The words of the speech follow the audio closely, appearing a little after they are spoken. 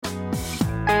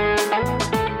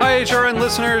HRN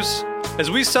listeners.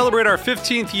 As we celebrate our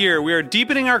 15th year, we are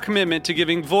deepening our commitment to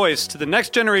giving voice to the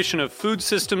next generation of food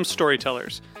systems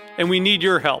storytellers, and we need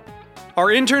your help. Our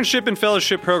internship and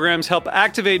fellowship programs help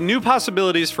activate new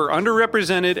possibilities for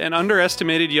underrepresented and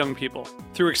underestimated young people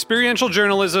through experiential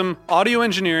journalism, audio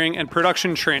engineering, and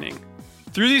production training.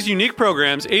 Through these unique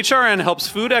programs, HRN helps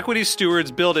food equity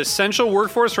stewards build essential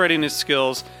workforce readiness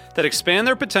skills that expand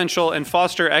their potential and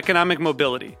foster economic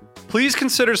mobility. Please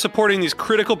consider supporting these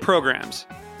critical programs.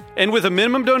 And with a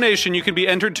minimum donation, you can be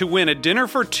entered to win a dinner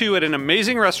for two at an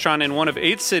amazing restaurant in one of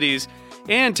 8 cities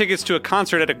and tickets to a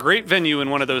concert at a great venue in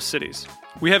one of those cities.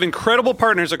 We have incredible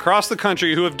partners across the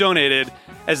country who have donated,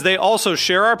 as they also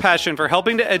share our passion for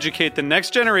helping to educate the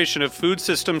next generation of food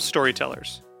systems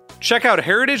storytellers. Check out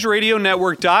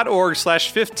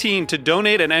heritageradionetwork.org/15 to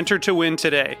donate and enter to win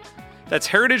today. That's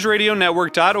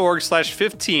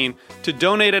heritageradionetwork.org/15 to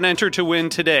donate and enter to win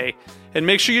today. And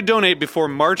make sure you donate before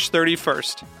March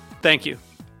 31st. Thank you.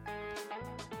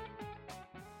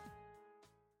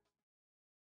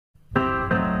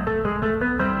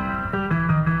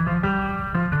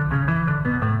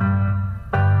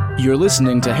 You're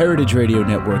listening to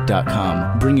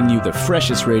HeritageRadioNetwork.com, bringing you the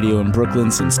freshest radio in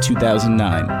Brooklyn since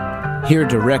 2009. Hear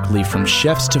directly from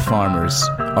chefs to farmers,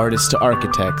 artists to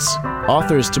architects,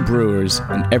 authors to brewers,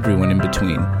 and everyone in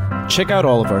between. Check out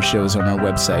all of our shows on our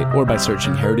website or by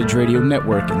searching Heritage Radio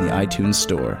Network in the iTunes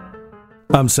Store.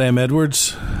 I'm Sam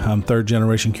Edwards. I'm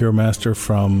third-generation Cure Master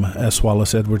from S.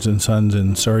 Wallace Edwards & Sons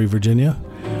in Surrey, Virginia.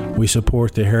 We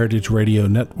support the Heritage Radio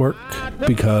Network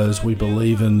because we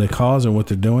believe in the cause and what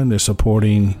they're doing. They're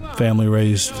supporting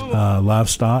family-raised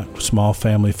livestock, small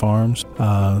family farms,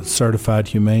 certified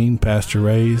humane,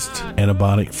 pasture-raised,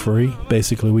 antibiotic-free.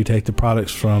 Basically, we take the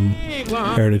products from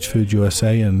Heritage Food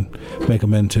USA and make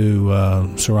them into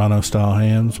Serrano-style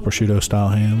hams, prosciutto-style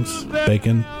hams,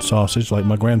 bacon, sausage, like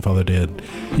my grandfather did.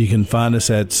 You can find us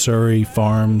at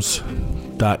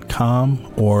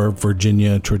surreyfarms.com or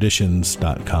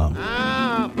virginiatraditions.com.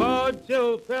 I bought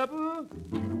your pepper.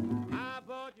 I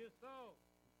bought your salt.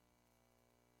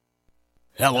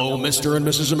 Hello, Mr. and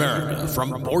Mrs. America,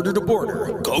 from border to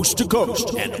border, coast to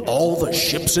coast, and all the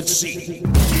ships at sea.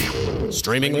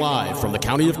 Streaming live from the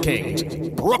County of Kings,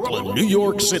 Brooklyn, New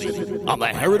York City, on the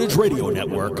Heritage Radio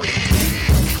Network.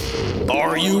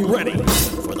 Are you ready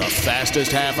for the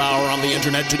fastest half hour on the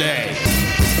internet today?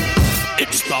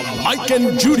 It's the Mike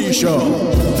and Judy Show,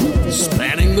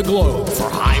 spanning the globe for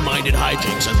high-minded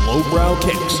hijinks and lowbrow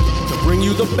kicks to bring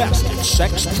you the best in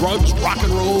sex, drugs, rock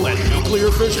and roll, and nuclear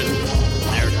fission.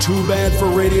 They're too bad for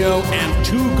radio and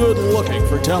too good-looking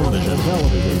for television.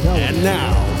 And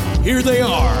now, here they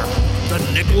are, the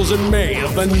Nichols and May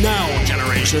of the Now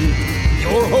generation,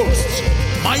 your hosts,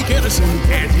 Mike Edison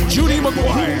and Judy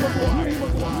McGuire.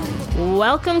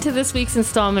 Welcome to this week's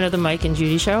installment of the Mike and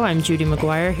Judy Show. I'm Judy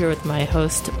McGuire here with my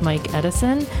host, Mike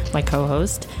Edison, my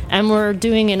co-host. And we're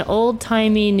doing an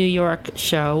old-timey New York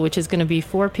show, which is going to be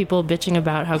 4 people bitching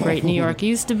about how great New York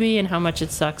used to be and how much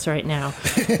it sucks right now.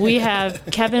 We have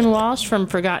Kevin Walsh from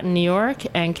Forgotten New York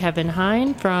and Kevin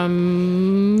Hine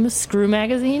from Screw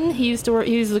Magazine. He used to work.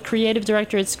 He was the creative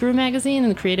director at Screw Magazine and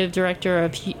the creative director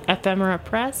of Ephemera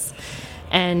Press.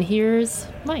 And here's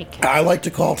Mike. I like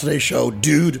to call today's show,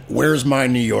 Dude, Where's My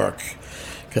New York?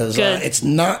 Because it's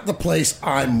not the place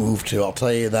I moved to, I'll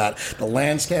tell you that. The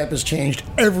landscape has changed.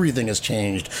 Everything has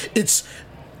changed. It's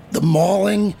the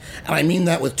mauling, and I mean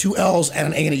that with 2 L's and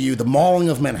an A and a U, the mauling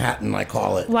of Manhattan, I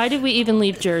call it. Why did we even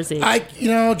leave Jersey?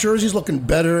 Jersey's looking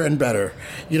better and better.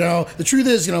 The truth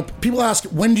is, people ask,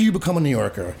 when do you become a New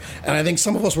Yorker? And I think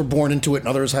some of us were born into it and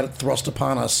others had it thrust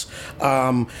upon us.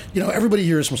 Everybody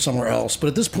here is from somewhere else, but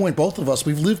at this point, both of us,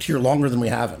 we've lived here longer than we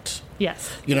haven't. Yes.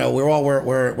 We're all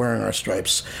wearing our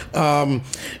stripes.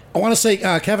 I want to say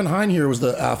Kevin Hine here was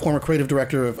the former creative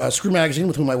director of Screw Magazine,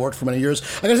 with whom I worked for many years.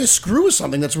 I got to say, Screw is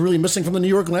something that's really missing from the New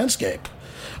York landscape.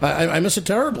 I miss it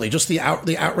terribly. Just the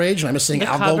outrage, and I miss seeing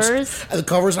Al Goldstein. The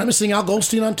covers. I miss seeing Al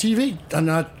Goldstein on TV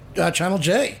on Channel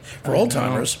J for old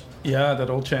timers. Yeah,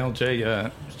 that old Channel J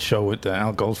show with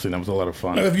Al Goldstein. That was a lot of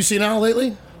fun. Have you seen Al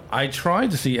lately? I tried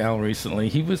to see Al recently.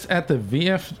 He was at the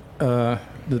VF.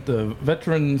 The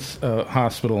Veterans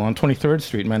Hospital on 23rd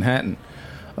Street, Manhattan.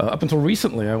 Up until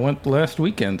recently, I went last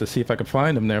weekend to see if I could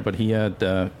find him there, but he had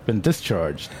been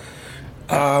discharged.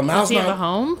 Does he have a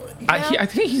home? I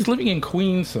think he's living in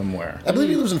Queens somewhere. I believe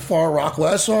he lives in Far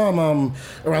Rockaway. I saw him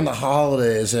around the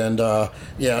holidays, and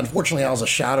unfortunately, Al's a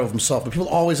shadow of himself. But people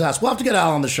always ask, "We'll have to get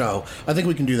Al on the show." I think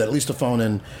we can do that. At least a phone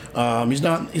in. He's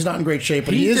not in great shape,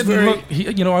 but he is very.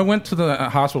 I went to the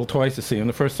hospital twice to see him.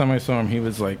 The first time I saw him, he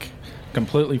was like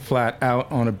completely flat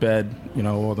out on a bed.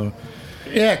 All the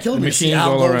Yeah, it killed The me. See machines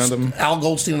all around him. Al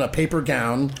Goldstein in a paper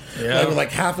gown, Yeah. with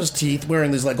like half his teeth,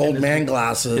 wearing these like old man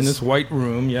glasses. In this white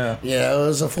room, yeah. Yeah, it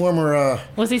was a former.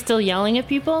 Was he still yelling at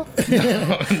people? He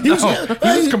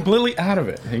was completely out of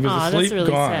it. He was Aw, asleep, that's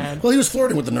really gone. sad. Well, he was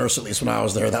flirting with the nurse at least when I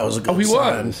was there. That was a good Oh, he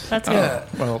sign. was? That's Yeah.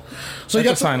 Well, So you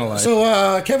that's got a sign of life.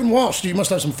 So Kevin Walsh, you must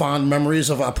have some fond memories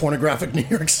of pornographic New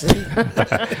York City.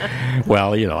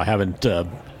 Well, I haven't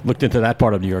looked into that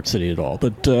part of New York City at all,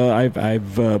 but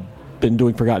I've been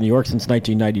doing Forgotten New York since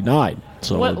 1999,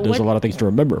 so there's a lot of things to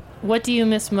remember. What do you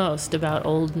miss most about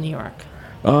old New York?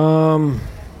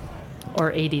 Or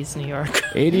 80s New York?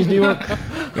 80s New York,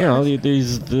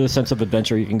 the sense of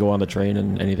adventure. You can go on the train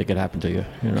and anything could happen to you.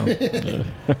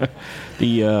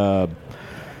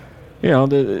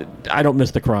 I don't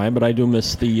miss the crime, but I do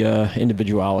miss the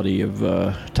individuality of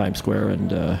Times Square and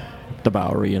the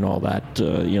Bowery and all that.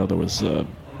 There was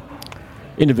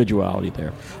individuality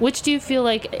there. Which do you feel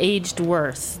like aged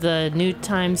worse? The new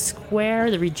Times Square,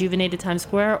 the rejuvenated Times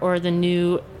Square, or the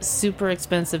new super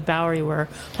expensive Bowery where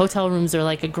hotel rooms are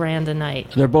like $1,000 a night?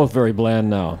 They're both very bland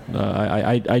now.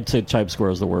 I'd say Times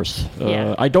Square is the worst.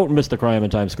 Yeah. I don't miss the crime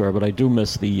in Times Square, but I do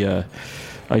miss the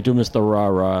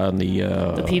rah-rah and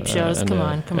the peep shows. and, Come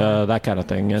on. that kind of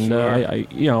thing. And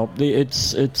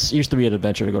it's used to be an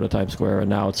adventure to go to Times Square, and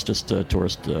now it's just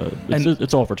tourist.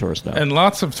 It's all for tourists now. And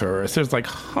lots of tourists. There's like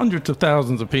hundreds of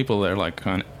thousands of people there, like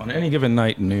on any given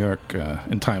night in New York,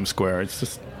 in Times Square. It's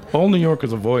just all New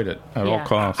Yorkers avoid it at all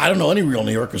costs. I don't know any real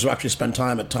New Yorkers who actually spend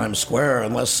time at Times Square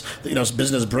unless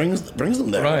business brings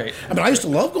them there. Right. I mean, I used to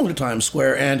love going to Times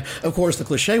Square, and of course the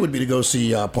cliche would be to go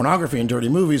see pornography and dirty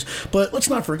movies. But let's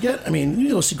not forget, I mean, you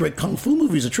go see great kung fu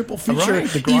movies, a triple feature, Right,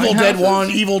 the Evil Dead Grindhouses.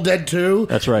 1, Evil Dead 2.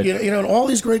 That's right. And all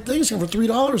these great things. And for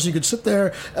 $3, you could sit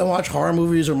there and watch horror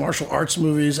movies or martial arts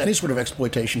movies, any sort of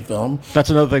exploitation film. That's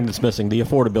another thing that's missing: the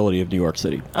affordability of New York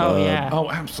City. Oh, yeah. Oh,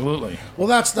 absolutely. Well,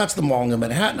 that's the mall in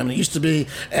Manhattan. I mean, it used to be,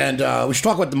 and we should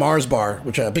talk about the Mars Bar,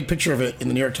 which I have a big picture of it in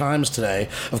the New York Times today.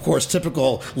 Of course,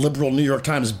 typical liberal New York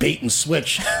Times bait and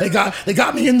switch. They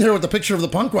got me in there with the picture of the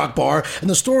punk rock bar, and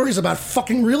the story is about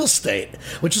fucking real estate,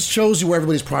 which just shows you where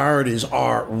everybody's priorities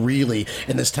are really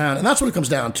in this town. And that's what it comes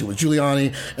down to with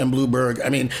Giuliani and Bloomberg. I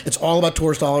mean, it's all about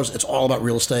tourist dollars. It's all about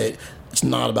real estate. It's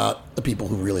not about the people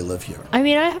who really live here. I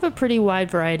mean, I have a pretty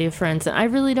wide variety of friends, and I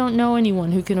really don't know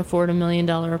anyone who can afford $1 million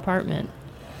apartment.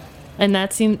 And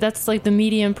that's like the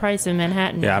median price in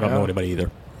Manhattan. Yeah, I don't know anybody either.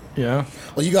 Yeah.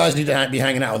 Well, you guys need to be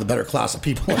hanging out with a better class of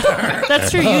people. That's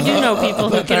true. You do know people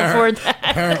who can afford that.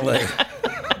 Apparently.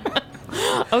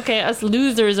 Okay, us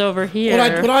losers over here.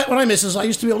 What I miss is I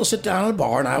used to be able to sit down at a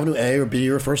bar on Avenue A or B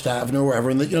or First Avenue or wherever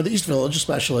in the East Village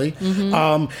especially,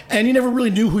 and you never really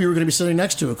knew who you were going to be sitting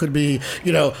next to. It could be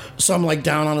some like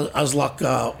down on his luck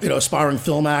aspiring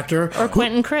film actor or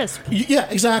Quentin Crisp. Yeah,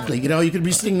 exactly. You could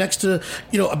be sitting next to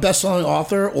a best-selling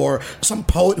author or some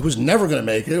poet who's never going to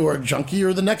make it, or a junkie,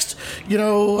 or the next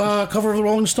cover of the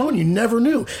Rolling Stone. You never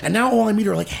knew. And now all I meet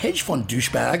are like hedge fund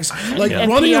douchebags, like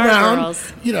running PR around.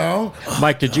 girls.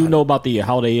 Mike, did you know about the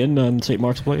Holiday Inn on St.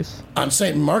 Mark's Place? On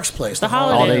St. Mark's Place, The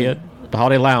Holiday Inn. The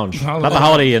Holiday Lounge. Not the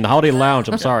Holiday Inn, the Holiday Lounge,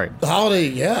 I'm sorry. The Holiday,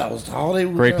 yeah. It was the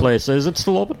Holiday. Great place. Is it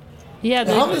still open? Yeah,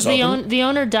 the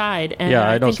owner died, and Yeah,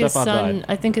 I know think his Stefan son. died.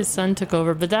 I think his son took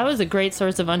over, but that was a great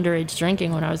source of underage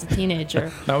drinking when I was a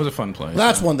teenager. That was a fun place.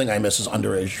 That's one thing I miss is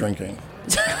underage drinking.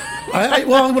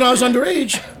 Well, when I was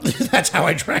underage, that's how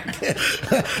I drank.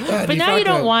 But now you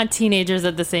don't want teenagers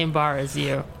at the same bar as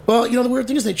you. Well, the weird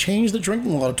thing is they changed the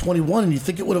drinking law to 21, and you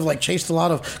think it would have chased a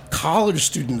lot of college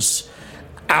students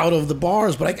out of the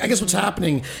bars, but I guess what's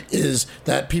happening is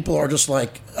that people are just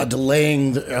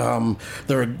delaying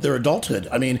their adulthood.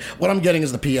 I mean, what I'm getting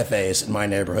is the PFAs in my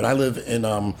neighborhood. I live in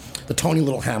the tony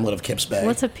little hamlet of Kips Bay.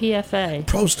 What's a PFA?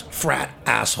 Post-frat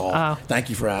asshole. Oh. Thank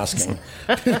you for asking.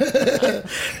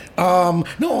 No,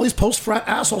 all these post-frat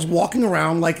assholes walking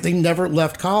around like they never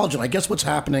left college, and I guess what's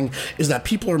happening is that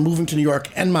people are moving to New York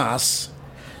en masse.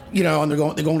 And they're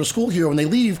going to school here. When they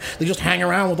leave, they just hang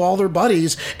around with all their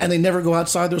buddies, and they never go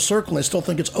outside their circle. And they still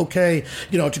think it's okay,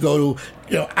 to go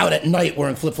out at night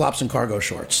wearing flip-flops and cargo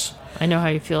shorts. I know how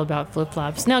you feel about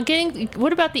flip-flops. Now,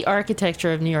 what about the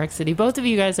architecture of New York City? Both of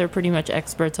you guys are pretty much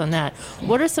experts on that.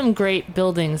 What are some great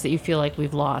buildings that you feel like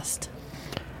we've lost?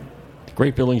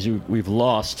 Great buildings we've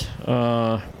lost.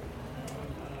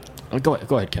 Go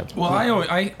ahead, Kevin. Well,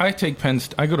 I take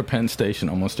I go to Penn Station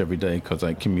almost every day because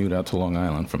I commute out to Long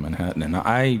Island from Manhattan, and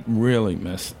I really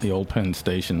miss the old Penn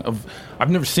Station. I've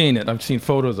never seen it. I've seen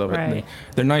photos of it. Right.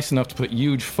 They're nice enough to put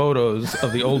huge photos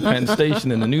of the old Penn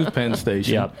Station and the new Penn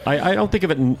Station. Yeah, I don't think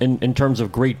of it in terms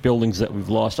of great buildings that we've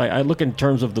lost. I look in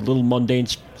terms of the little mundane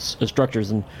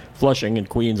structures in Flushing and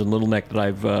Queens and Little Neck that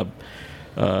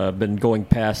I've been going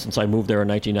past since I moved there in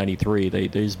 1993.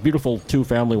 These beautiful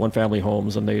 2-family, 1-family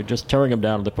homes, and they're just tearing them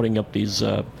down, and they're putting up these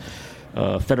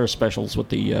Feder specials with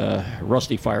the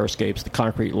rusty fire escapes, the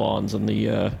concrete lawns, and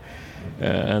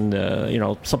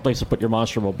someplace to put your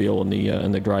monster-mobile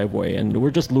in the driveway. And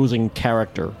we're just losing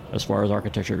character as far as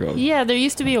architecture goes. Yeah, there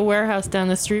used to be a warehouse down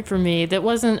the street from me that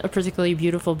wasn't a particularly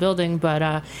beautiful building,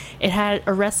 but it had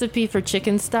a recipe for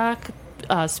chicken stock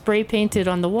spray painted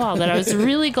on the wall that I was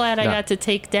really glad I got to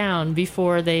take down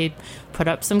before they put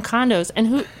up some condos.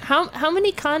 And how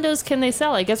many condos can they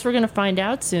sell? I guess we're going to find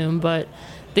out soon, but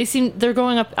they're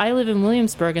going up. I live in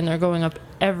Williamsburg, and they're going up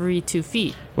every 2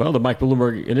 feet. Well, the Mike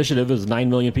Bloomberg initiative is 9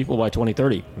 million people by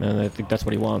 2030, and I think that's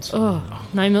what he wants. Oh,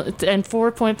 9 million, and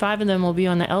 4.5 of them will be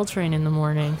on the L train in the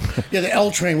morning. Yeah, the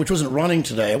L train, which wasn't running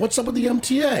today. What's up with the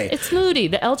MTA? It's moody.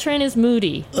 The L train is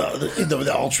moody.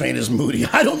 The L train is moody.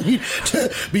 I don't need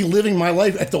to be living my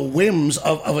life at the whims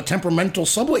of a temperamental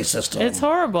subway system. It's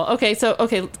horrible. Okay,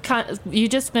 you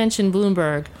just mentioned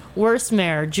Bloomberg. Worst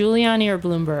mayor, Giuliani or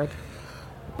Bloomberg?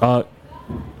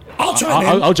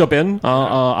 I'll jump in.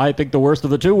 I think the worst of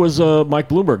the two was Mike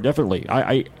Bloomberg. Definitely.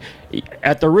 I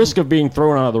at the risk of being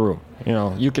thrown out of the room.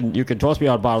 You can toss me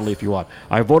out bodily if you want.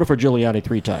 I voted for Giuliani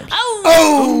 3 times.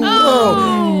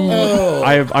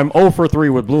 I'm 0 for 3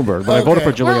 with Bloomberg, but I voted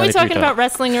for Giuliani 3 times. Weren't we talking about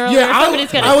wrestling earlier? Yeah,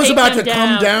 I was about to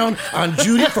come down on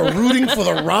Judy for rooting for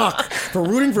The Rock, for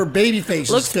rooting for babyfaces.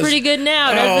 Looks pretty good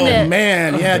now, doesn't it? Oh,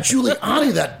 man, yeah,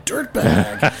 Giuliani, that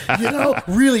dirtbag.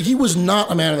 Really, he was not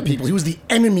a man of the people. He was the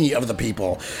enemy of the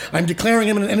people. I'm declaring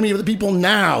him an enemy of the people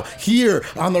now, here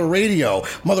on the radio.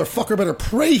 Motherfucker better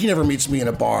pray he never meets me in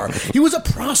a bar. He was a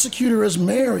prosecutor as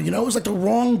mayor, It was like the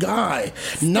wrong guy.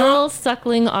 Still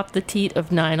suckling off the teat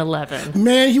of 9/11.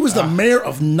 Man, he was the mayor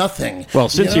of nothing. Well,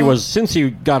 since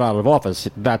he got out of office,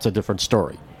 that's a different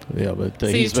story. Yeah, but so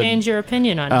you've changed your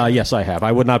opinion on it? Yes, I have.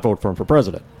 I would not vote for him for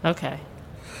president. Okay.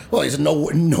 Well, he's no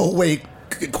way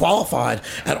qualified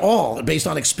at all based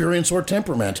on experience or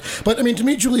temperament. But, to me,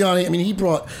 Giuliani, he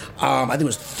brought, I think it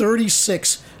was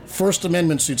 36 First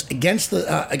Amendment suits against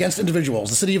individuals.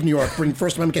 The city of New York bringing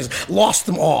First Amendment cases, lost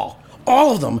them all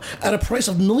of them, at a price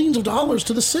of millions of dollars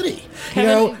to the city.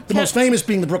 The most famous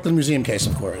being the Brooklyn Museum case,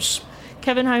 of course.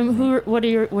 Kevin Heim, what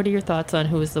are your thoughts on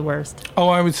who is the worst? Oh,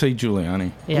 I would say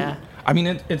Giuliani. Yeah.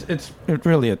 It's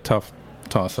really a tough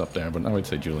toss up there, but I would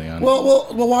say Giuliani. Well,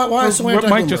 why so what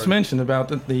Mike just mentioned about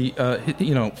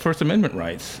the First Amendment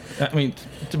rights.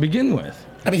 To begin with.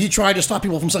 He tried to stop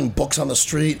people from selling books on the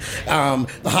street. The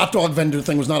hot dog vendor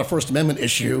thing was not a First Amendment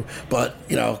issue, but,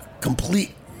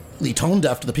 completely tone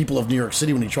deaf to the people of New York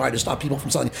City when he tried to stop people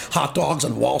from selling hot dogs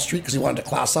on Wall Street because he wanted to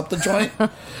class up the joint.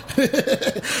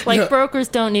 Brokers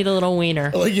don't need a little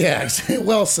wiener. Yeah,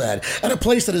 well said. At a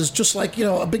place that is just like,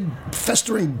 a big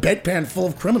festering bedpan full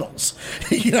of criminals.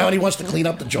 And he wants to clean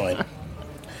up the joint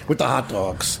with the hot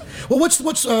dogs. Well, what's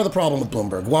the problem with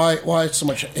Bloomberg? Why so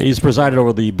much? He's presided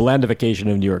over the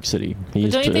blandification of New York City.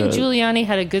 Don't you think Giuliani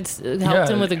had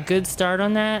helped him with a good start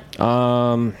on that?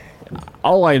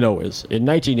 All I know is, in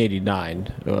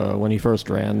 1989, when he first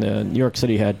ran, New York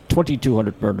City had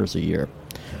 2,200 murders a year.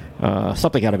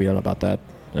 Something had to be done about that,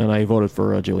 and I voted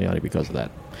for Giuliani because of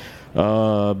that.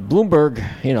 Bloomberg,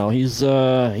 he's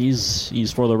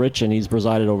for the rich, and he's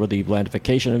presided over the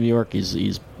blandification of New York.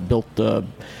 He's built what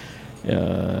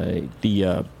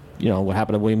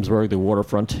happened at Williamsburg, the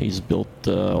waterfront. He's built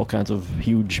all kinds of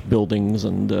huge buildings,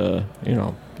 and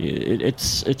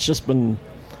it's just been.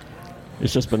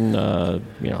 Go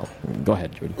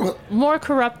ahead, Judy. More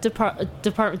corrupt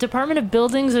Department of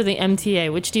Buildings or the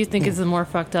MTA? Which do you think is the more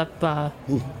fucked up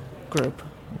group?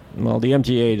 Well, the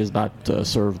MTA does not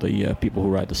serve the people who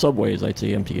ride the subways. I'd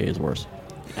say MTA is worse.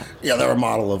 Yeah, they're a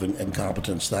model of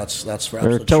incompetence. That's for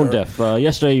They're tone deaf.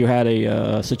 Yesterday, you had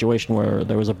a situation where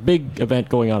there was a big event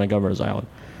going on in Governor's Island,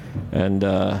 and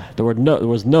there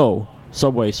was no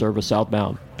subway service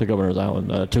southbound to Governor's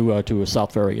Island to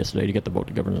South Ferry yesterday to get the boat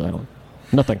to Governor's Island.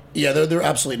 Nothing. Yeah, they're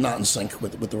absolutely not in sync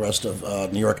with the rest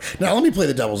of New York. Now, let me play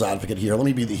the devil's advocate here. Let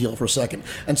me be the heel for a second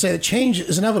and say that change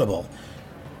is inevitable.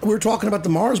 We were talking about the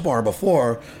Mars Bar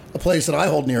before, a place that I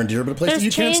hold near and dear, but a place that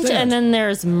you can't stand. There's change, and then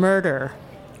there's murder.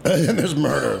 And there's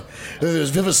murder. There's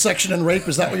vivisection and rape.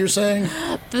 Is that what you're saying?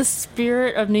 The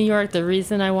spirit of New York, the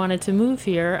reason I wanted to move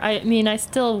here. I mean, I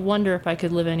still wonder if I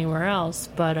could live anywhere else,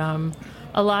 but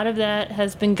a lot of that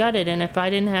has been gutted. And if I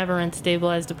didn't have a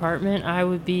rent-stabilized apartment, I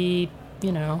would be,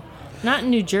 not in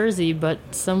New Jersey, but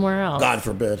somewhere else. God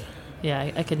forbid.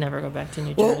 Yeah, I could never go back to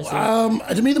New Jersey.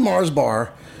 To me, the Mars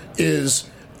Bar is,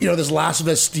 this last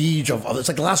vestige of it's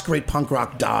like the last great punk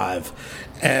rock dive.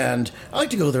 And I like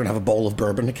to go there and have a bowl of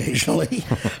bourbon occasionally,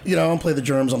 and play the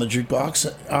Germs on the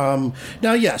jukebox.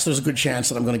 Now, yes, there's a good chance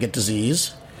that I'm going to get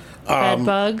disease. Bed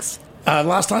bugs.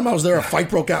 Last time I was there, a fight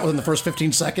broke out within the first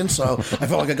 15 seconds, so I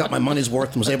felt like I got my money's worth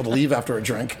and was able to leave after a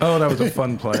drink. Oh, that was a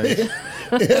fun place.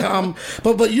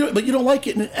 But you don't like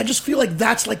it, and I just feel like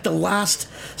that's like the last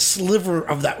sliver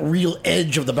of that real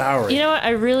edge of the Bowery. You know what?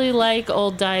 I really like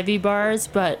old divey bars,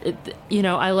 but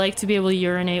I like to be able to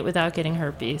urinate without getting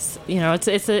herpes.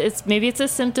 It's maybe it's a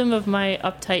symptom of my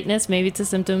uptightness. Maybe it's a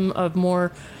symptom of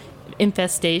more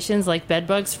infestations. Like bed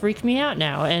bugs freak me out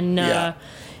now, and.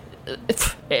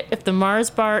 If the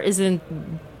Mars Bar isn't,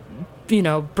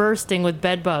 bursting with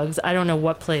bed bugs, I don't know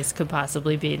what place could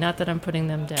possibly be. Not that I'm putting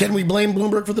them down. Can we blame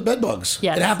Bloomberg for the bed bugs?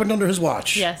 Yes. It happened under his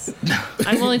watch. Yes.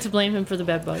 I'm willing to blame him for the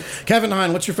bed bugs. Kevin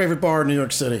Hine, what's your favorite bar in New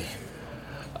York City?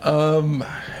 Well,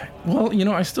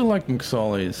 I still like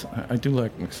McSorley's. I do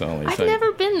like McSorley's. I've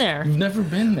never been there. You've never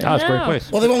been there? Oh, it's a great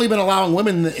place. Well, they've only been allowing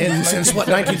women in since,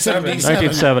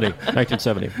 1977?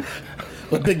 1970.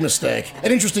 A big mistake.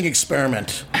 An interesting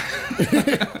experiment.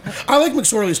 I like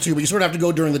McSorley's too, but you sort of have to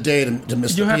go during the day to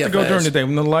miss the PFAs. You have to go during the day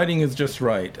when the lighting is just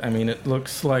right. I mean, it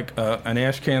looks like an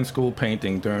ashcan school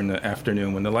painting during the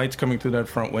afternoon. When the light's coming through that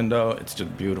front window, it's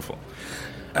just beautiful.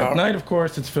 At night, of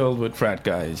course, it's filled with frat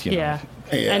guys, Yeah.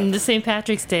 And the St.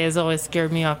 Patrick's Day has always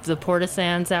scared me off. The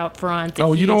Portisans out front.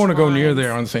 Oh, you don't want to go near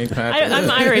there on St. Patrick's Day.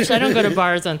 I'm Irish. I don't go to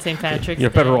bars on St. Patrick's Day. You're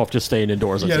better off just staying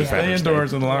indoors on St. Stay Patrick's Day.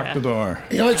 indoors and lock the door.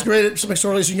 It's great at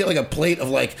McSorley's. You can get like a plate of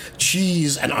like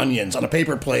cheese and onions on a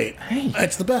paper plate. Hey,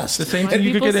 it's the best. The same thing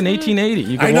you could get in 1880.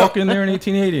 You could walk in there in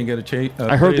 1880 and get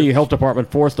a I heard the health department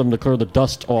forced them to clear the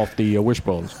dust off the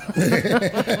wishbones.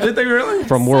 Did they really?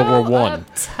 From World War One.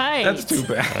 That's too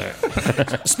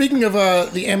bad. Speaking of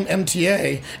the MTA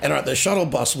and the shuttle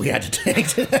bus we had to take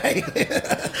today.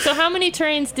 So how many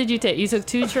trains did you take? You took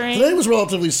 2 trains? Today was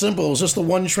relatively simple. It was just the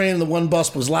one train and the one bus.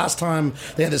 Because last time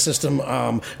they had the system,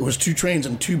 it was 2 trains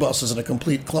and 2 buses and a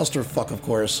complete clusterfuck, of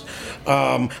course.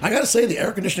 I got to say, the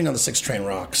air conditioning on the 6 train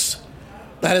rocks.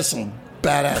 That is some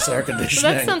badass air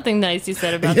conditioning. That's something nice you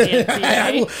said about the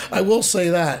MTA. I will say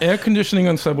that. Air conditioning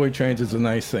on subway trains is a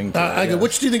nice thing.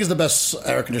 Which do you think is the best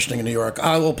air conditioning in New York?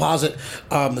 I will posit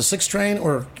the 6 train,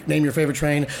 or name your favorite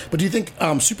train. But do you think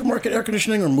supermarket air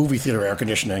conditioning or movie theater air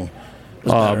conditioning?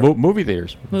 Movie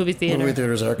theaters. Movie theater. Movie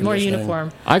theaters air conditioning. More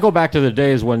uniform. I go back to the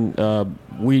days when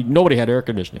nobody had air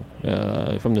conditioning in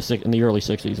the early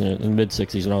 60s and mid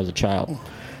 60s when I was a child.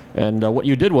 And what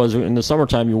you did was, in the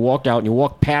summertime, you walked out and you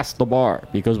walked past the bar,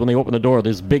 because when they opened the door,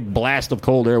 this big blast of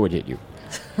cold air would hit you.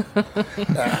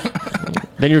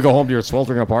 Then you go home to your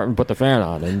sweltering apartment, put the fan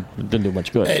on, and it didn't do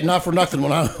much good. Hey, not for nothing.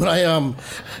 When I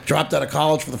dropped out of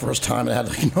college for the first time and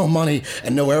had no money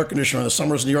and no air conditioner in the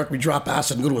summers in New York, we drop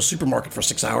acid and go to a supermarket for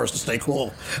 6 hours to stay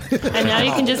cool. And now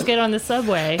you can just get on the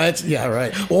subway.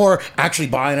 Right. Or actually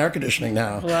buy an air conditioning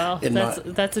now. Well,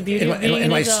 that's a beauty of being in an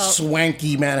my adult.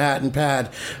 swanky Manhattan pad.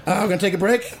 We're gonna take a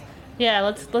break. Yeah,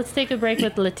 let's take a break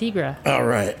with La Tigra. All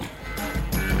right.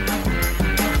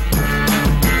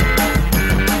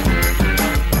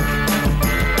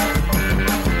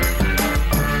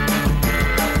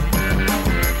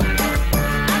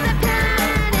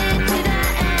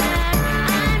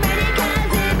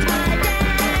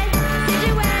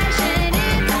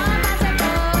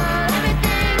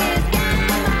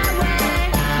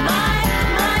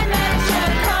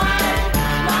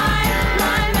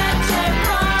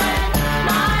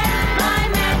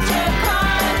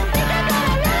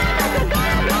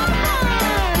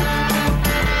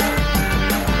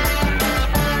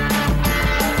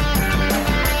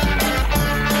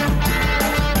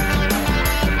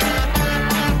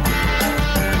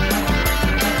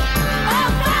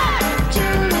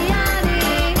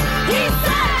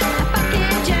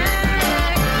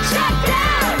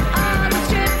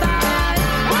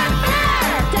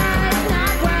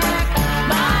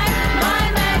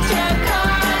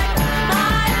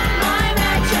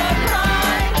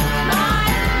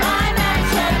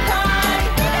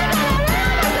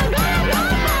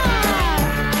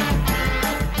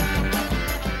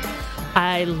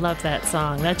 I love that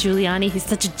song. That Giuliani, he's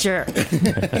such a jerk.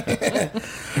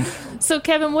 So,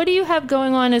 Kevin, what do you have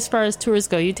going on as far as tours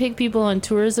go? You take people on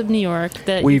tours of New York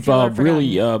that We've you feel are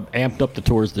really forgotten. amped up the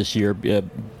tours this year.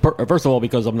 First of all,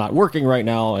 because I'm not working right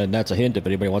now, and that's a hint. If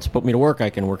anybody wants to put me to work, I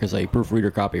can work as a proofreader,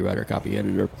 copywriter, copy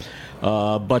editor.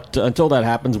 But until that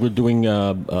happens, we're doing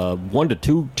 1 to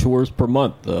 2 tours per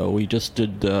month. We just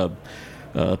did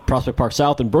Prospect Park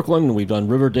South in Brooklyn. We've done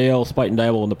Riverdale, Spite and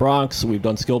Dibble in the Bronx. We've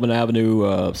done Skillman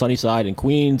Avenue, Sunnyside in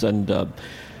Queens. And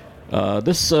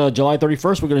this July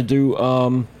 31st, we're going to do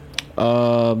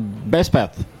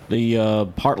Bespeth, the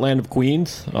heartland of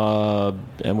Queens.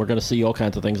 And we're going to see all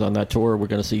kinds of things on that tour. We're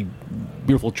going to see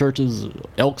beautiful churches,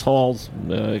 Elks Halls,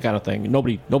 kind of thing.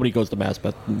 Nobody goes to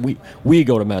Maspeth. We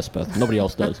go to Maspeth. Nobody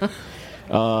else does.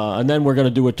 And then we're going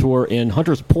to do a tour in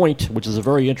Hunters Point, which is a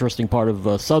very interesting part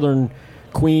of southern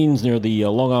Queens near the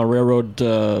Long Island Railroad,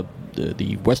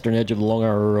 the western edge of the Long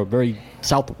Island, very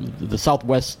southwestern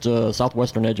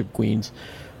edge of Queens.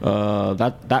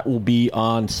 That will be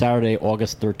on Saturday,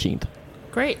 August 13th.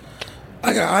 Great.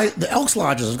 The Elks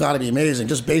Lodges have got to be amazing,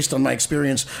 just based on my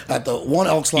experience at the one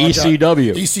Elks Lodge.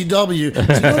 ECW. ECW. So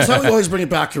that's how we always bring it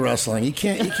back to wrestling. You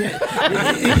can't.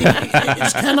 It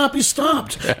just cannot be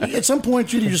stopped. At some point,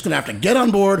 Judy, you're just going to have to get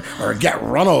on board or get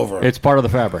run over. It's part of the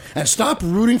fabric. And stop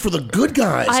rooting for the good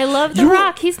guys. I love The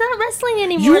Rock. He's not wrestling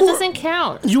anymore. It doesn't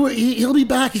count. He'll be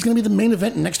back. He's going to be the main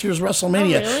event in next year's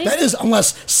WrestleMania. Oh, really? That is,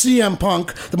 unless CM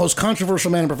Punk, the most controversial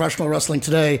man in professional wrestling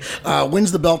today,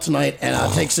 wins the belt tonight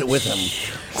and takes it with him.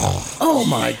 Oh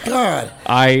my God!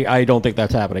 I don't think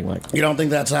that's happening, Mike. You don't think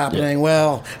that's happening? Yeah.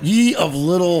 Well, ye of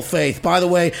little faith. By the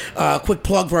way, quick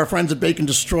plug for our friends at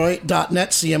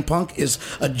BaconDestroy.net. CM Punk is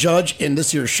a judge in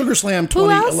this year's Sugar Slam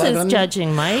 2011. Who else is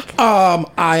judging, Mike?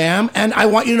 I am, and I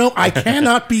want you to know I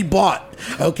cannot be bought.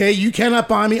 Okay, you cannot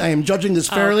buy me. I am judging this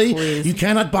fairly. You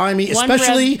cannot buy me,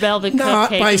 especially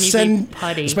not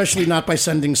by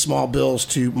sending small bills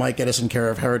to Mike Edison, care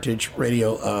of Heritage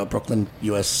Radio, Brooklyn,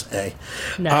 USA.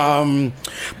 Nice.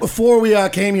 Before we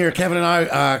came here, Kevin and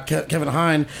I, Kevin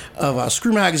Hine of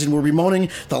Screw Magazine, were bemoaning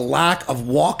the lack of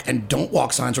walk and don't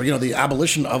walk signs, or the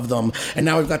abolition of them. And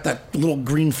now we've got that little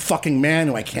green fucking man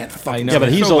who I can't fucking. Yeah,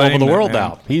 but he's all over the world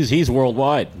now. He's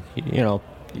worldwide.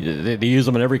 They use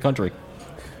them in every country.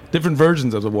 Different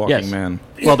versions of the walking man.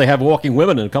 Well, they have walking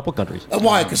women in a couple countries.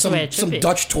 Why? Because some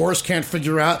Dutch tourists can't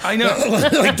figure out. I know.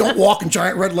 Like, don't walk in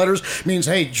giant red letters means,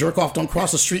 hey, jerk off, don't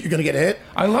cross the street, you're going to get hit.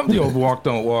 I love the old walk,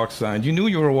 don't walk sign. You knew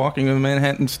you were walking in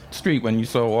Manhattan Street when you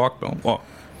saw walk, don't walk.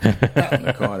 In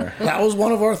the corner. That was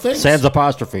one of our things. Sans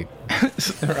apostrophe.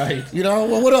 Right.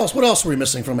 Well, what else? What else are we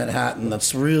missing from Manhattan?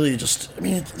 That's really just.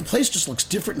 The place just looks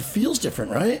different and feels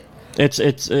different, right? I've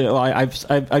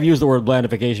used the word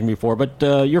blandification before, but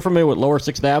you're familiar with Lower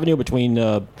 6th Avenue between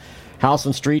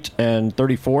Houston Street and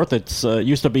 34th. It's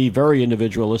used to be very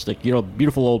individualistic.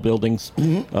 Beautiful old buildings,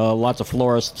 lots of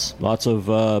florists, lots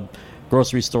of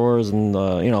grocery stores, and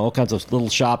all kinds of little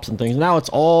shops and things. Now it's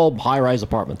all high-rise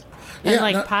apartments.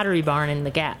 And Pottery Barn in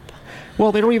the Gap.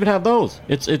 Well, they don't even have those.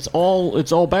 It's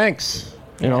all banks.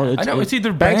 It's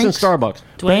either banks and Starbucks.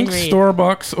 Banks,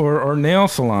 Starbucks, or nail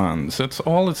salons. That's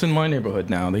all that's in my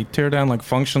neighborhood now. They tear down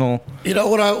functional.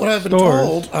 What I've been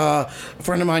told. A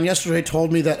friend of mine yesterday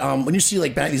told me that when you see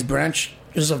these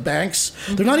branches of banks,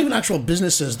 they're not even actual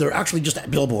businesses. They're actually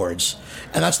just billboards,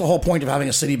 and that's the whole point of having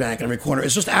a Citibank in every corner.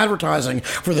 It's just advertising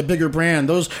for the bigger brand.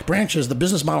 Those branches, the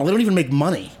business model, they don't even make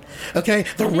money. Okay,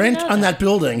 the rent on that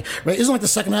building, right? Isn't the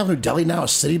Second Avenue Deli now a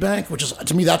Citibank? Which is,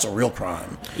 to me, that's a real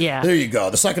crime. Yeah. There you go.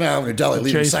 The Second Avenue Deli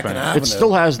leaving Second Avenue. It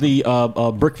still has the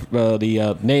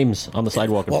names on the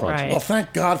sidewalk in front. Right. Well,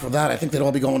 thank God for that. I think they'd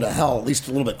all be going to hell at least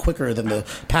a little bit quicker than the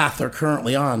path they're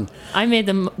currently on. I made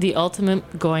the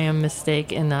ultimate Goyam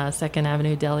mistake in Second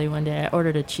Avenue Deli one day. I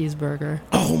ordered a cheeseburger.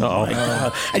 Oh my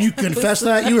God! And you confess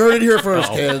that? You heard it here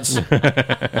first, kids.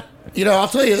 I'll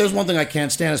tell you, there's one thing I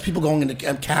can't stand is people going into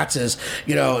Katz's,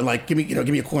 and give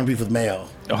me a corned beef with mayo.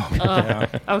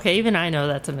 Okay, even I know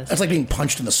that's a mistake. That's like being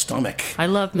punched in the stomach. I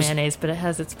love mayonnaise, but it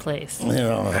has its place.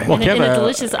 Well, and a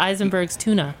delicious Eisenberg's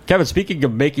tuna. Kevin, speaking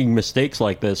of making mistakes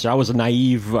like this, I was a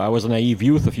naive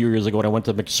youth a few years ago when I went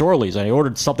to McSorley's and I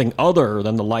ordered something other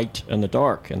than the light and the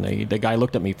dark, and the guy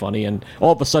looked at me funny, and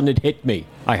all of a sudden it hit me.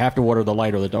 I have to order the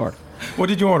light or the dark. What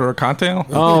did you order? A cocktail?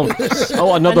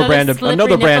 Another brand of beer.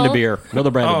 Another brand of beer.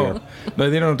 No,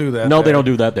 they don't do that. No, they don't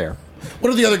do that there.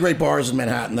 What are the other great bars in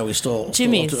Manhattan that we still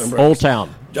Jimmy's. love to embrace? Old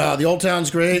Town. The Old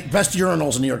Town's great. Best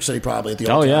urinals in New York City, probably at the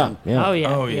Oh Old yeah, Town. yeah. Oh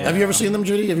yeah. Oh, yeah. Have you ever seen them,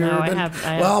 Judy? Have you No, ever I been? have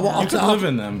Well, not. You could live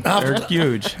in them. They're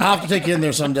huge. I'll have to take you in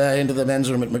there someday into the men's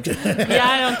room at Yeah,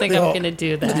 I don't think I'm going to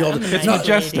do that. the old- I'm a It's nice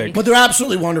majestic. lady. But they're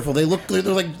absolutely wonderful. They're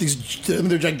like these.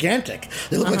 They're gigantic.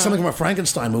 They look like something from a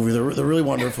Frankenstein movie. They're really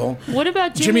wonderful. What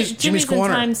about Jimmy's in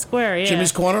Corner. Times Square? Yeah.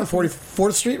 Jimmy's Corner on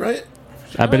 44th Street, right?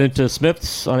 I've been into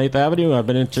Smith's on 8th Avenue. I've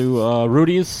been into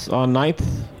Rudy's on 9th.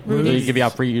 They give you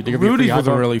out free. They give you free Rudy's hot was a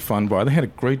dog. really fun bar. They had a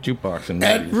great jukebox in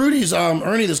At Rudy's. Rudy's,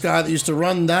 Ernie, this guy that used to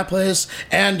run that place,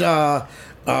 and the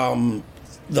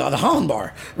Holland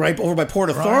Bar, right over by Port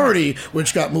Authority,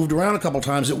 which got moved around a couple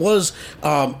times. It was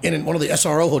in one of the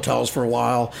SRO hotels for a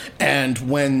while, and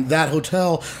when that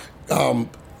hotel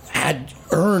had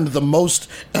earned the most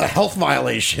health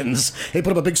violations, they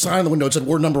put up a big sign in the window that said,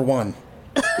 "We're number one."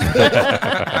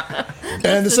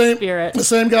 And spirit. the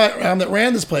same guy that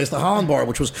ran this place, the Holland Bar,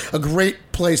 which was a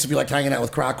great place if you like hanging out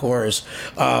with crack whores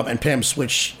and pimps,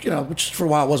 which for a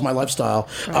while was my lifestyle.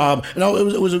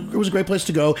 It was a great place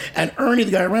to go. And Ernie,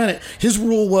 the guy who ran it, his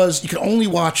rule was you could only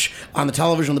watch on the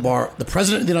television in the bar the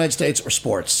President of the United States or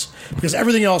sports, because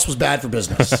everything else was bad for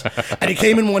business. And he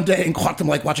came in one day and caught them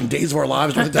like watching Days of Our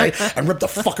Lives during the day and ripped the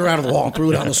fucker out of the wall and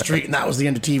threw it on the street, and that was the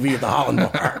end of TV at the Holland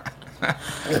Bar.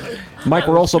 Mike,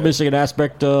 we're also missing an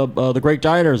aspect of the great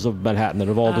diners of Manhattan that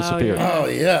have all disappeared. yeah. Oh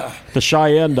yeah. The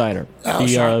Cheyenne Diner, Oh,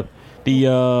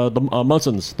 the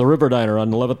Munson's, the River Diner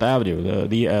on 11th Avenue.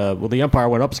 The Empire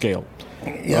went upscale.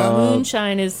 Yeah.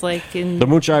 Moonshine is like in. The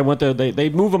Moonshine went there. They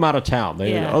move them out of town.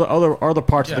 Yeah. Other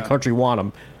parts of the Yeah. country want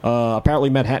them.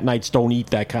 Apparently, Manhattanites don't eat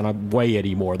that kind of way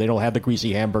anymore. They don't have the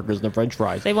greasy hamburgers and the French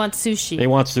fries. They want sushi. They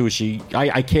want sushi.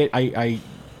 I can't. I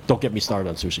don't get me started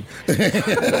on sushi.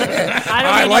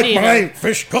 I don't eat it either.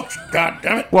 fish cooked. God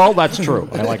damn it. Well, that's true.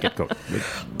 I like it cooked.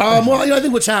 I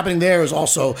think what's happening there is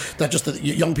also that just the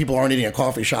young people aren't eating at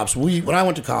coffee shops. When I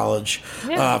went to college,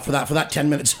 Yeah. for that 10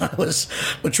 minutes I was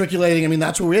matriculating. I mean,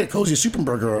 that's where we ate Cozy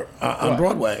Superburger on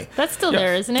Broadway. That's still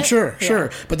there, isn't it? Sure, Yeah. sure.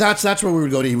 But that's where we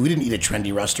would go to eat. We didn't eat at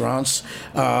trendy restaurants.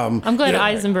 I'm glad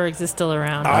Eisenberg's is still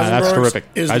around. That's Eisenberg's terrific.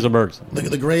 is Eisenberg's.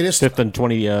 the greatest. 5th and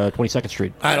 22nd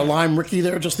Street. I had a lime Ricky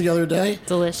there just the other day.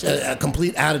 Delicious. A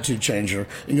complete attitude changer.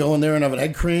 You go in there and have an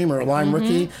egg cream or a lime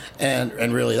Ricky, and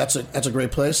really that's a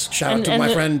great place. Shout out And- to and my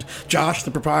the- friend Josh,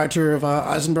 the proprietor of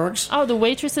Eisenberg's. Oh, the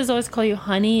waitresses always call you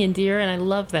honey and dear, and I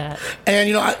love that.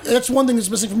 And that's one thing that's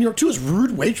missing from New York too is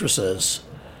rude waitresses.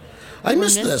 I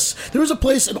miss this. There was a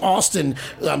place in Austin,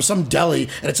 some deli,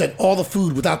 and it said all the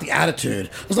food without the attitude.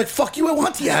 I was like, "Fuck you! I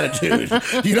want the attitude."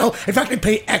 In fact, I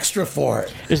pay extra for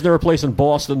it. Isn't there a place in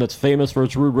Boston that's famous for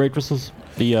its rude waitresses?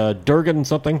 The Durgan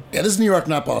something? Yeah, this is New York,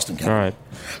 not Boston. Kevin. All right.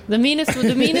 The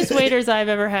meanest waiters I've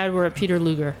ever had were at Peter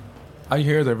Luger. I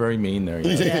hear they're very mean there.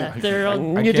 Yeah, they're all,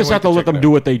 I You can't just wait have to to let check them it do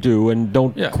out. what they do and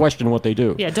don't Yeah. question what they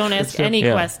do. yeah. Don't ask true. any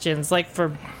Yeah. questions, like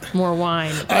for more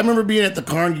wine. I remember being at the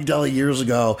Carnegie Deli years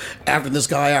ago after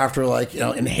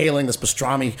inhaling this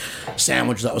pastrami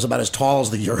sandwich that was about as tall as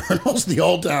the urinals in the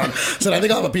Old Town. Said, "I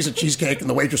think I'll have a piece of cheesecake," and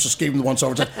the waitress just gave him the once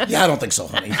over. Said, "Yeah, I don't think so,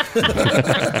 honey."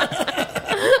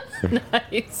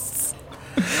 Nice.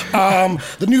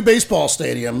 The new baseball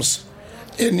stadiums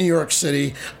in New York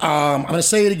City. I'm going to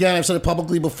say it again. I've said it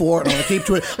publicly before, and I'm going to keep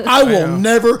to it. I will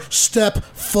never step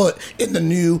foot in the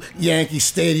new Yankee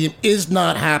Stadium. Is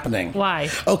not happening. Why?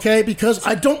 Okay, because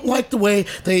I don't like the way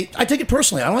I take it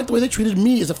personally. I don't like the way they treated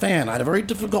me as a fan. I had a very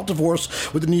difficult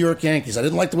divorce with the New York Yankees. I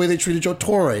didn't like the way they treated Joe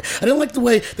Torre. I didn't like the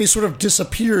way they sort of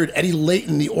disappeared Eddie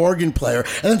Layton, the organ player,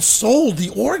 and then sold the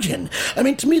organ. I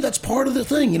mean, to me, that's part of the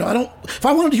thing. If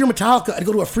I wanted to hear Metallica, I'd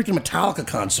go to a freaking Metallica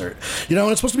concert. And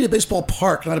it's supposed to be a baseball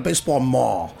park, not a baseball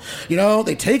mall.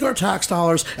 They take our tax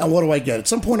dollars, and what do I get? At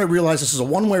some point, I realized this is a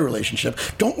one-way relationship.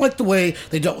 Don't like the way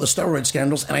they dealt with the steroid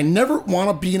scandals, and I never want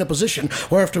to be in a position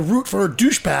where I have to root for a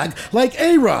douchebag like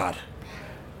A-Rod.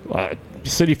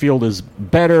 Citi Field is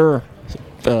better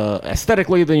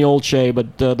aesthetically than the old Shea,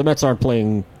 but the Mets aren't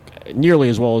playing nearly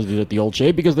as well as they did at the old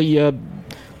Shea because the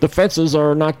fences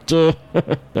are not.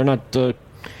 They're not.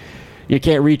 You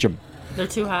can't reach them. They're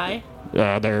too high.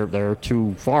 They're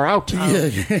too far out.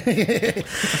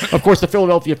 Of course, the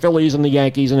Philadelphia Phillies and the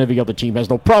Yankees and every other team has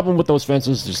no problem with those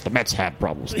fences. Just the Mets have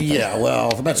problems. Yeah, well,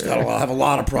 the Mets have a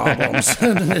lot of problems.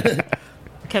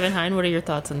 Kevin Hine, what are your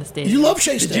thoughts on the stadium? You love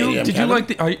Shea Stadium. Did you Kevin.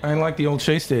 like I like the old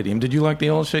Shea Stadium. Did you like the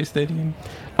old Shea Stadium?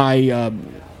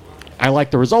 I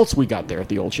like the results we got there at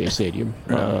the old Shea Stadium.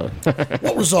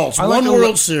 What results? I like One the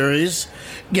World Series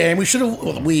game. We should have.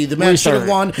 The Mets should have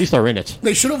won. At least they're in it.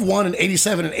 They should have won in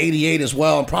 '87 and '88 as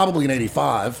well, and probably in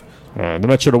 '85. The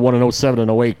Mets should have won in 07 and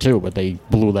 08 too, but they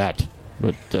blew that.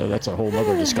 but that's a whole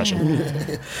other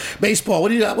discussion. Baseball. What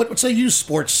do you? What say you,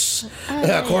 sports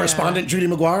correspondent Judy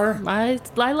McGuire? I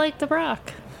like The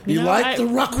Rock. You like The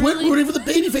Rock? Quit really- rooting for the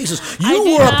baby faces.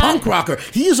 You were a punk rocker.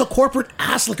 He is a corporate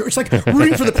ass licker. It's like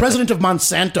rooting for the president of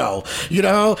Monsanto. You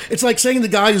know, it's like saying the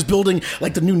guy who's building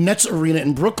like the new Nets arena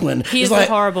in Brooklyn. He is like,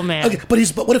 a horrible man. Okay,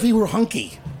 but what if he were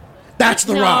hunky? That's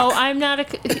The Rock. No, I'm not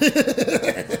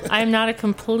a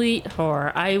complete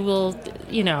whore. I will,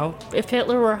 if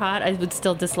Hitler were hot, I would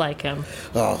still dislike him.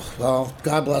 Oh, well,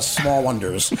 God bless small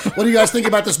wonders. What do you guys think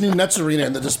about this new Nets arena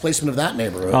and the displacement of that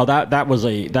neighborhood? Oh, that was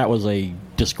a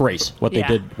disgrace what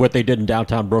they did in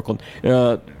downtown Brooklyn.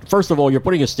 First of all, you're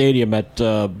putting a stadium at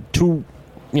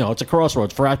it's a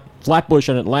crossroads, Flatbush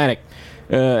and Atlantic.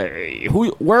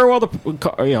 Where are all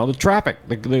the traffic?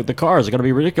 The cars are going to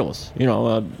be ridiculous.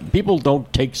 People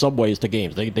don't take subways to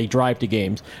games; they drive to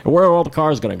games. And where are all the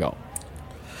cars going to go?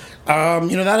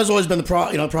 That has always been the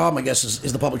problem, I guess,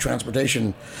 is the public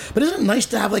transportation. But isn't it nice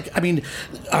to have,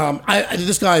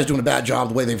 this guy is doing a bad job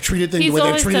the way they've treated things, He's the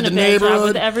way they've treated the neighborhood.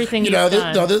 With everything he's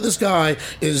done. This guy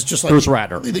is just like Bruce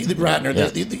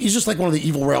Ratner. He's just like one of the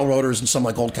evil railroaders in some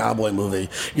old cowboy movie,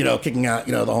 kicking out,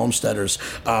 the homesteaders.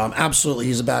 Absolutely,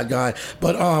 he's a bad guy.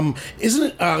 But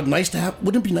isn't it nice to have?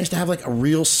 Wouldn't it be nice to have like a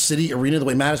real city arena the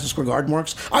way Madison Square Garden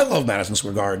works? I love Madison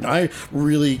Square Garden. I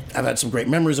really have had some great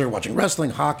memories there, watching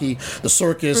wrestling, hockey, the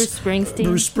circus,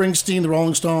 Bruce Springsteen, the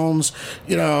Rolling Stones,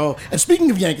 And speaking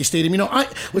of Yankee Stadium, I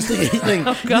was thinking,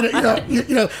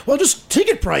 just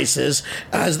ticket prices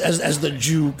as the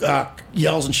Jew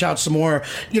yells and shouts some more.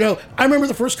 I remember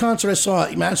the first concert I saw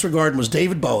at Madison Square Garden was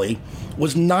David Bowie.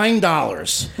 Was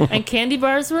 $9. And candy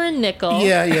bars were a nickel.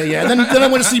 Yeah. And then I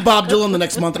went to see Bob Dylan the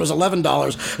next month. It was $11. And I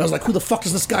was like, who the fuck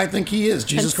does this guy think he is?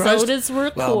 Jesus and Christ. Sodas were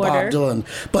a quarter. Bob Dylan.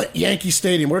 But Yankee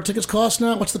Stadium, what do tickets cost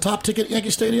now? What's the top ticket at Yankee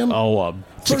Stadium? Oh,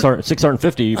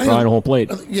 $650 behind a whole plate.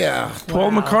 Yeah.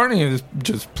 Paul McCartney has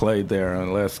just played there on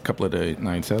the last couple of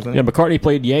nights, hasn't he? Yeah, McCartney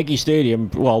played Yankee Stadium.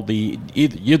 Well,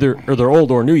 either their old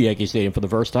or new Yankee Stadium for the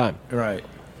first time. Right.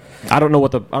 I don't know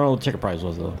what the ticket price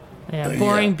was though. Yeah,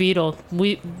 boring Beatle.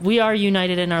 We are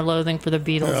united in our loathing for the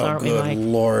Beatles, aren't we, Mike? Good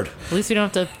Lord. At least we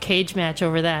don't have to cage match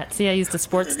over that. See, I used a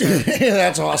sports term. Yeah,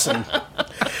 that's awesome.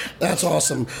 That's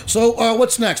awesome. So,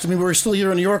 what's next? I mean, we're still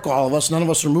here in New York, all of us. None of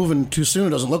us are moving too soon. It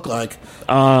doesn't look like.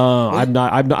 I'm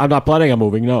not planning on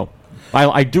moving. No.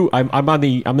 I do. I'm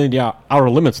in the outer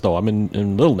limits though. I'm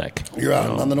in Little Neck. You're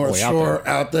out on the North Shore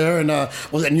out there, and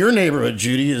in your neighborhood,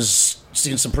 Judy is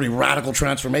seeing some pretty radical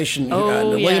transformation in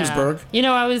Williamsburg.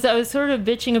 I was sort of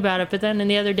bitching about it, but then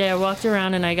the other day I walked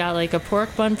around and I got like a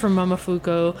pork bun from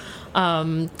Momofuku,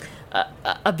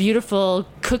 a beautiful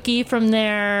cookie from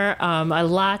there, a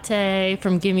latte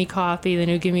from Gimme Coffee, the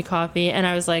new Gimme Coffee, and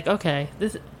I was like, okay,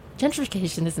 this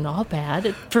gentrification isn't all bad.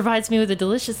 It provides me with a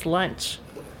delicious lunch.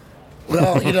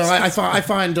 Well, I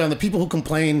find the people who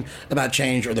complain about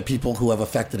change are the people who have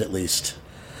affected it least.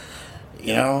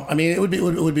 I mean, it would be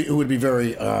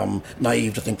very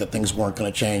naive to think that things weren't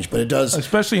going to change, but it does.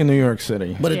 Especially in New York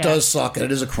City. But it does suck, and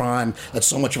it is a crime that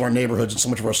so much of our neighborhoods and so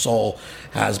much of our soul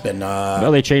has been.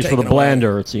 Well, they changed for the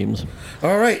blander, it seems.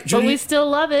 All right, Judy, but we still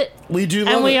love it. We do,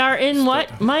 love it. And we are in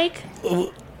what, Mike?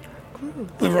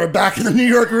 We're back in the New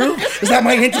York groove. Is that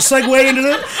my hint to segue into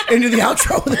the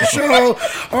outro of the show?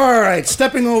 All right,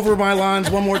 stepping over my lines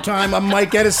one more time. I'm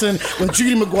Mike Edison with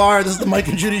Judy McGuire. This is the Mike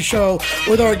and Judy Show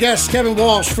with our guest Kevin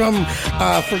Walsh from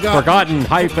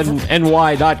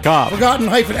Forgotten-NY.com.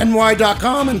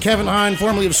 Forgotten-NY.com and Kevin Hine,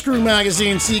 formerly of Screw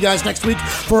Magazine. See you guys next week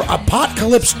for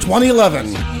Apocalypse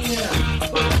 2011.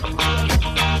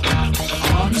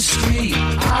 On the street,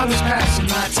 I was passing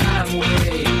my time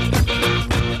away.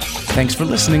 Thanks for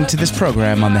listening to this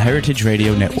program on the Heritage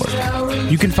Radio Network.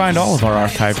 You can find all of our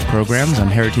archived programs on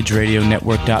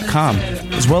heritageradionetwork.com,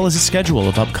 as well as a schedule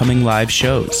of upcoming live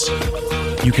shows.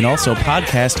 You can also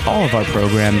podcast all of our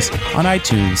programs on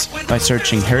iTunes by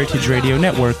searching Heritage Radio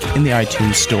Network in the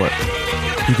iTunes Store.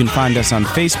 You can find us on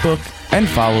Facebook and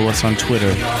follow us on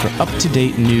Twitter for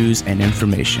up-to-date news and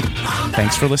information.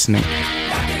 Thanks for listening.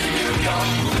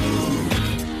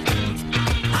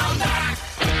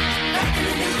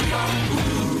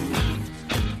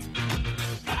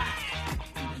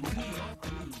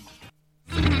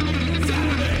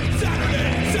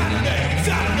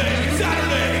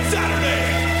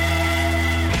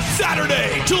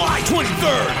 July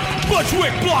 23rd,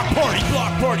 Bushwick Block Party.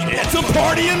 It's a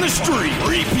party in the street.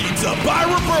 Free pizza by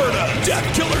Roberta. Death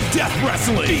Killer Death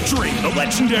Wrestling. Featuring the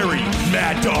legendary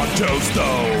Mad Dog Toasto.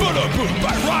 Photo booth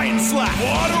by Ryan Slack.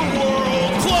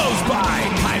 Waterworld. Closed by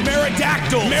Chimera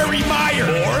Dactyl. Mary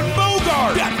Meyer. Warren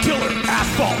Bogart. Death Killer.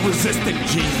 Asphalt Resistant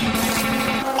Jeans.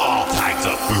 All Tiger lots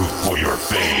of food for your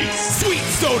face. Sweet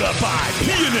soda by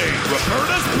P&A,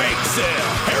 Roberta's Bake Sale,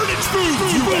 Heritage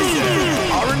Foods USA,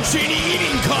 Arancini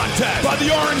Eating Contest by the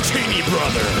Arancini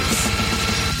Brothers.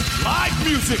 Live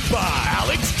music by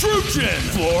Alex Truchin,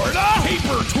 Florida,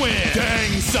 Paper Twin,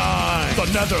 Gang Sign, The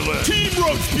Netherlands, Team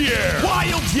Robespierre,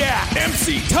 Wild Yak,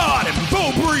 MC Todd and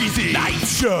Bo Breezy, Night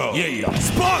Show, yeah.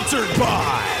 Sponsored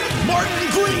by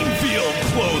Martin Greenfield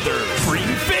Clothers, Free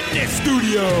Fitness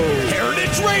Studio,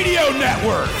 Heritage Radio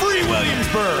Network, Free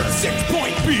Williamsburg, 6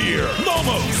 Point Beer,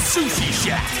 Momo's Sushi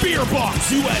Shack, Beer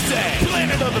Box USA,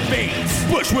 Planet of the Bates,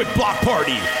 Bushwick Block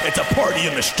Party. It's a party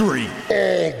in the street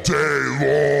all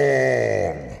day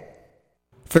long.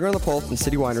 Finger on the Pulse and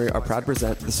City Winery are proud to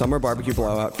present the Summer Barbecue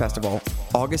Blowout Festival,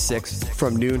 August 6th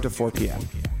from noon to 4 p.m.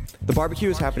 The barbecue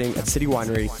is happening at City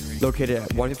Winery, located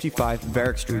at 155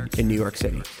 Varick Street in New York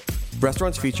City.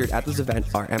 Restaurants featured at this event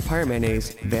are Empire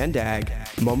Mayonnaise, Van Dag,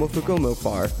 Momofuku Milk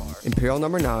Bar, Imperial No.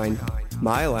 9,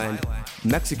 Mile End,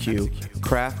 Mexicu,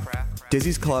 Kraft,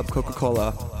 Dizzy's Club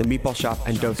Coca-Cola, The Meatball Shop,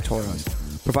 and Dos Toros.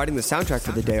 Providing the soundtrack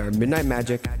for the day are Midnight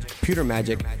Magic, Computer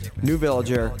Magic, New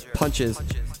Villager, Punches,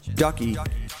 Ducky,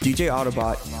 DJ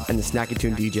Autobot, and the Snacky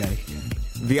Tune DJ.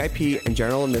 VIP and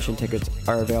general admission tickets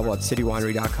are available at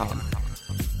citywinery.com.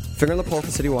 Finger on the Pulse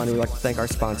of City Winery would like to thank our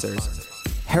sponsors: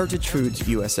 Heritage Foods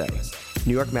USA,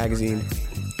 New York Magazine,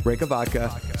 Reka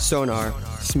Vodka, Sonar,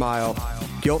 Smile,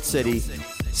 Guilt City,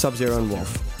 Sub-Zero, and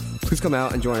Wolf. Please come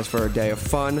out and join us for a day of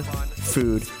fun,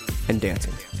 food, and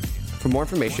dancing. For more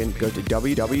information, go to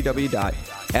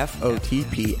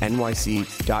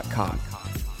www.fotpnyc.com.